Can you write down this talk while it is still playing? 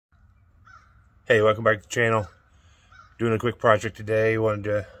Hey, welcome back to the channel. Doing a quick project today. Wanted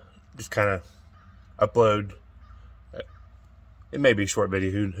to just kind of upload. It may be a short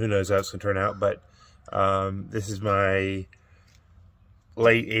video. Who knows how it's going to turn out. But this is my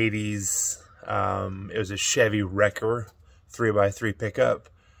late 80s. It was a Chevy Wrecker 3x3 pickup.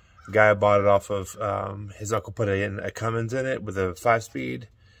 The guy bought it off of, his uncle put in a Cummins in it with a 5-speed.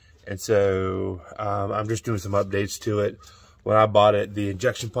 And so I'm just doing some updates to it. When I bought it, the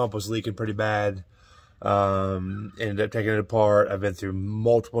injection pump was leaking pretty bad. Ended up taking it apart. I've been through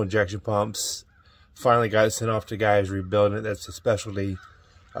multiple injection pumps. Finally got it sent off to guys rebuilding it. That's a specialty.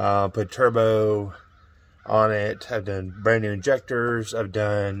 Put turbo on it. I've done brand new injectors. I've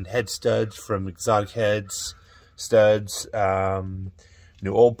done head studs from Exotic Heads studs.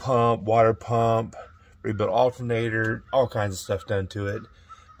 New oil pump, water pump, rebuilt alternator, all kinds of stuff done to it.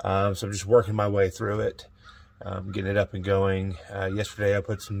 So I'm just working my way through it. Getting it up and going. Yesterday I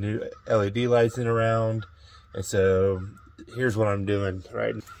put some new LED lights in around, and so here's what I'm doing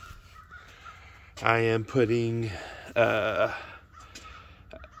right now. I am putting, I'm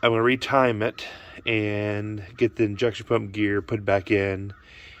going to retime it and get the injection pump gear put back in,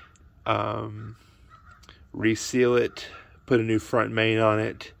 reseal it, put a new front main on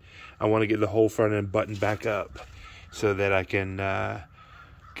it. I want to get the whole front end buttoned back up so that I can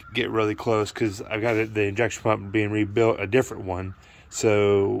get really close, because I've got the injection pump being rebuilt, a different one.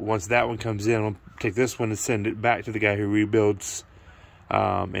 So once that one comes in, I'll take this one and send it back to the guy who rebuilds,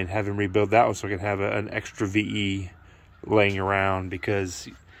 and have him rebuild that one so I can have an extra VE laying around, because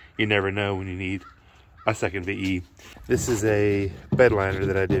you never know when you need a second VE. This is a bed liner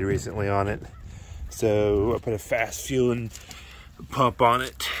that I did recently on it. So I put a fast fueling pump on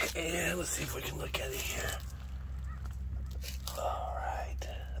it, and let's see if we can look at it here.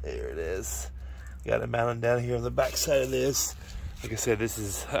 There it is. Got it mounted down here on the back side of this. Like I said, this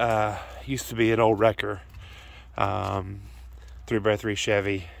is used to be an old Wrecker, 3x3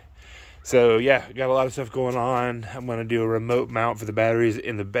 Chevy. So yeah, got a lot of stuff going on. I'm going to do a remote mount for the batteries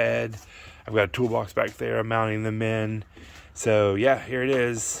in the bed. I've got a toolbox back there. I'm mounting them in. So yeah, here it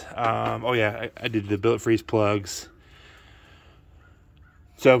is. Oh yeah, I did the billet freeze plugs.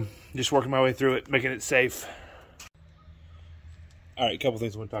 So just working my way through it, making it safe. All right, a couple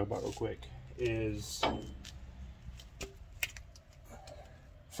things I want to talk about real quick is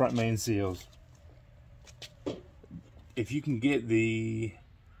front main seals. If you can get the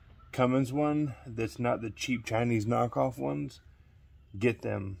Cummins one that's not the cheap Chinese knockoff ones, get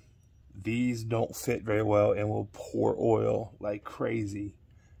them. These don't fit very well and will pour oil like crazy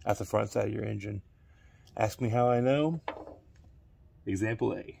at the front side of your engine. Ask me how I know.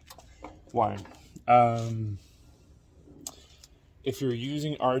 Example A. One. If you're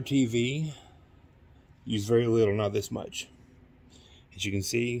using RTV, use very little, not this much. As you can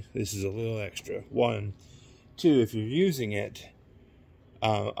see, this is a little extra. 1. 2, if you're using it,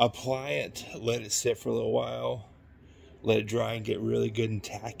 apply it, let it sit for a little while, let it dry and get really good and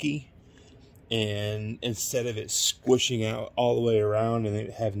tacky. And instead of it squishing out all the way around and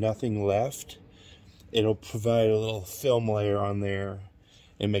it have nothing left, it'll provide a little film layer on there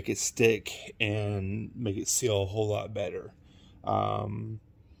and make it stick and make it seal a whole lot better.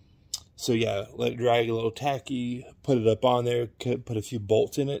 So yeah, let it dry, get a little tacky, put it up on there, put a few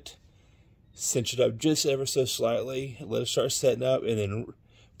bolts in it, cinch it up just ever so slightly, let it start setting up, and then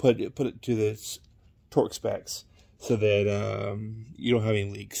put it to the torque specs so that you don't have any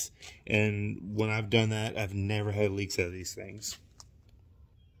leaks. And when I've done that, I've never had leaks out of these things.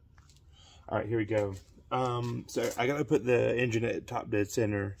 All right, here we go. So I gotta put the engine at top dead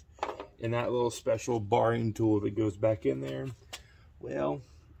center, and that little special barring tool that goes back in there, well,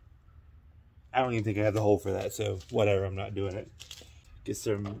 I don't even think I have the hole for that, so whatever, I'm not doing it. Get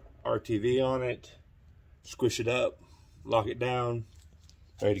some RTV on it, squish it up, lock it down,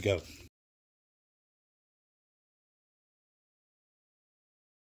 ready to go.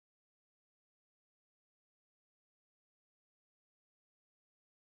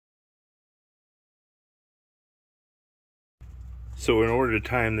 So in order to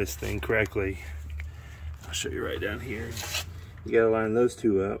time this thing correctly, I'll show you right down here. You gotta line those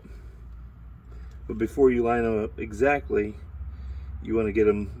two up. But before you line them up exactly, you want to get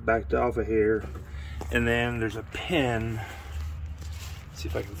them backed off a hair. And then there's a pin. Let's see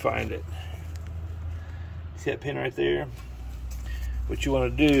if I can find it. See that pin right there? What you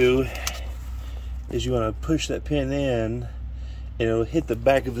want to do is you want to push that pin in, and it'll hit the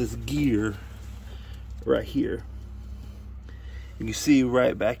back of this gear right here. And you see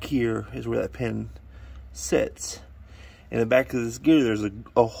right back here is where that pin sits. In the back of this gear, there's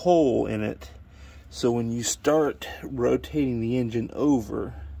a hole in it. So when you start rotating the engine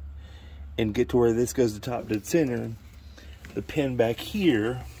over, and get to where this goes to top dead center, the pin back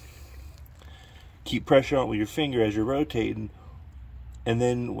here, keep pressure on it with your finger as you're rotating, and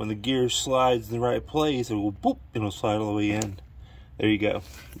then when the gear slides in the right place, it will boop, it'll slide all the way in. There you go.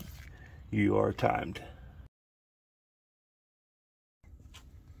 You are timed.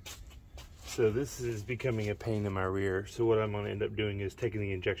 So this is becoming a pain in my rear. So what I'm going to end up doing is taking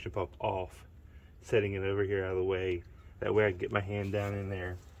the injection pump off, setting it over here out of the way. That way I can get my hand down in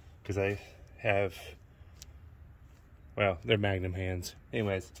there, because I have, well, they're Magnum hands.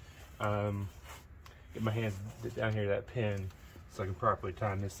 Anyways, get my hand down here to that pin so I can properly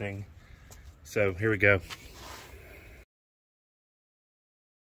time this thing. So here we go.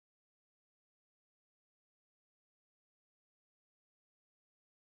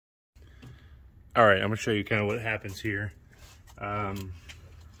 All right, I'm gonna show you kind of what happens here.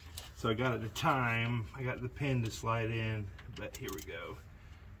 So I got it to time, I got the pin to slide in, but here we go.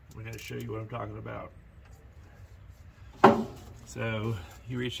 I'm gonna show you what I'm talking about. So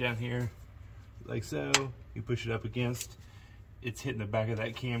you reach down here, like so, you push it up against, it's hitting the back of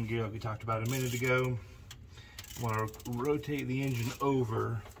that cam gear like we talked about a minute ago. I wanna rotate the engine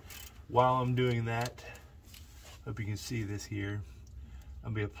over. While I'm doing that, hope you can see this here,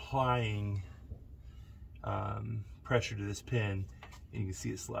 I'll be applying pressure to this pin, and you can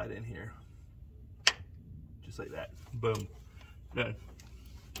see it slide in here just like that. Boom, done.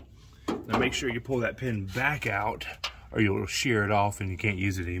 Now make sure you pull that pin back out or you'll shear it off and you can't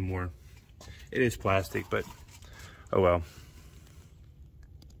use it anymore. It is plastic, but oh well.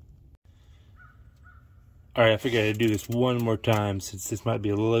 All right, I figured I'd do this one more time since this might be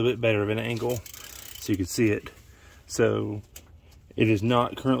a little bit better of an angle so you can see it. So it is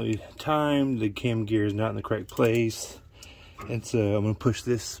not currently timed, the cam gear is not in the correct place, and so I'm going to push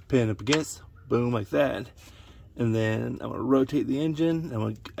this pin up against, boom, like that, and then I'm going to rotate the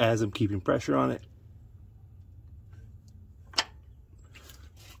engine as I'm keeping pressure on it.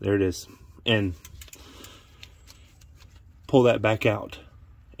 There it is, and pull that back out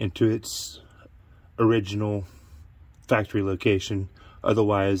into its original factory location,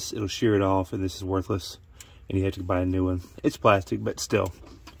 otherwise it'll shear it off and this is worthless and you have to buy a new one. It's plastic, but still,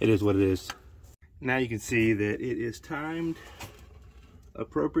 it is what it is. Now you can see that it is timed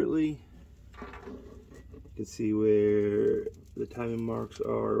appropriately. You can see where the timing marks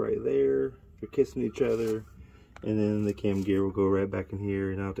are right there. They're kissing each other, and then the cam gear will go right back in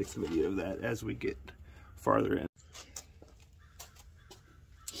here, and I'll take some video of that as we get farther in.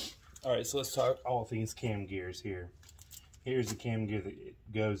 All right, so let's talk all things cam gears here. Here's the cam gear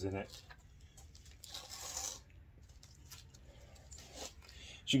that goes in it.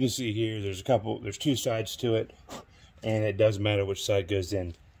 As you can see here, there's two sides to it, and it doesn't matter which side goes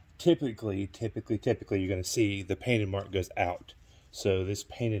in. Typically, you're gonna see the painted mark goes out. So this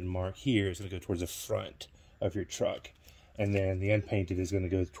painted mark here is gonna go towards the front of your truck, and then the unpainted is gonna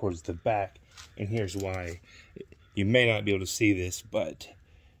go towards the back. And here's why. You may not be able to see this, but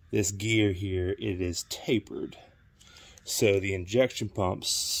this gear here, it is tapered. So the injection pump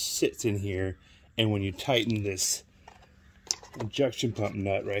sits in here, and when you tighten this injection pump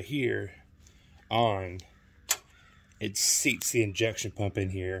nut right here on, it seats the injection pump in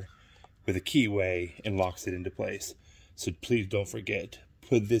here with a keyway and locks it into place. So please don't forget,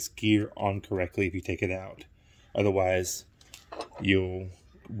 put this gear on correctly if you take it out. Otherwise, you'll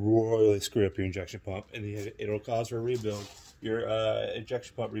royally screw up your injection pump and it'll cause for a rebuild. Your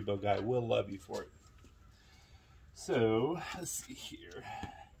injection pump rebuild guy will love you for it. So, let's see here.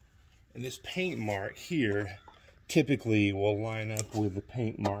 And this paint mark here typically will line up with the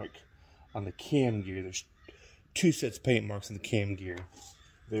paint mark on the cam gear. There's two sets of paint marks in the cam gear.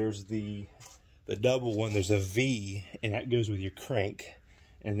 There's the double one, there's a V, and that goes with your crank.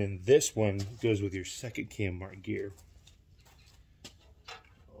 And then this one goes with your second cam mark gear.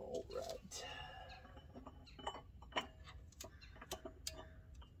 All right.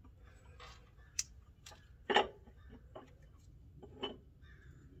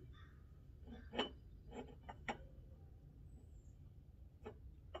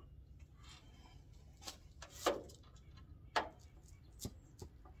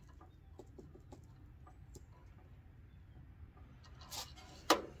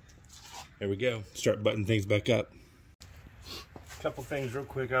 There we go. Start buttoning things back up. A couple things real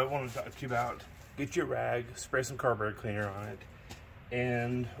quick I want to talk to you about. Get your rag, spray some carburetor cleaner on it,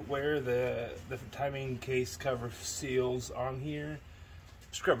 and where the timing case cover seals on here,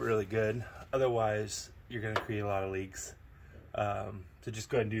 scrub it really good. Otherwise, you're going to create a lot of leaks. So just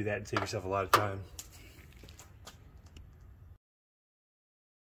go ahead and do that and save yourself a lot of time.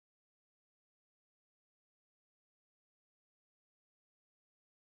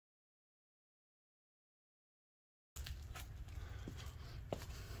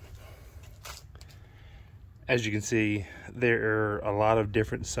 as you can see, there are a lot of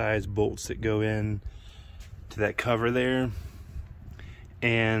different size bolts that go in to that cover there,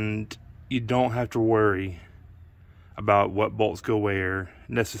 and you don't have to worry about what bolts go where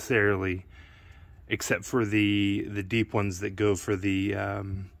necessarily, except for the deep ones that go for the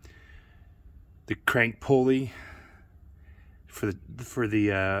crank pulley for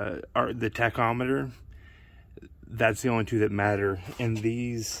the tachometer. That's the only two that matter, and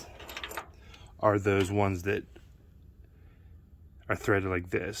these are those ones that are threaded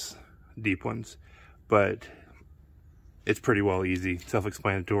like this, deep ones. But it's pretty well easy,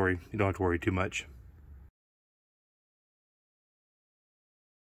 self-explanatory. You don't have to worry too much.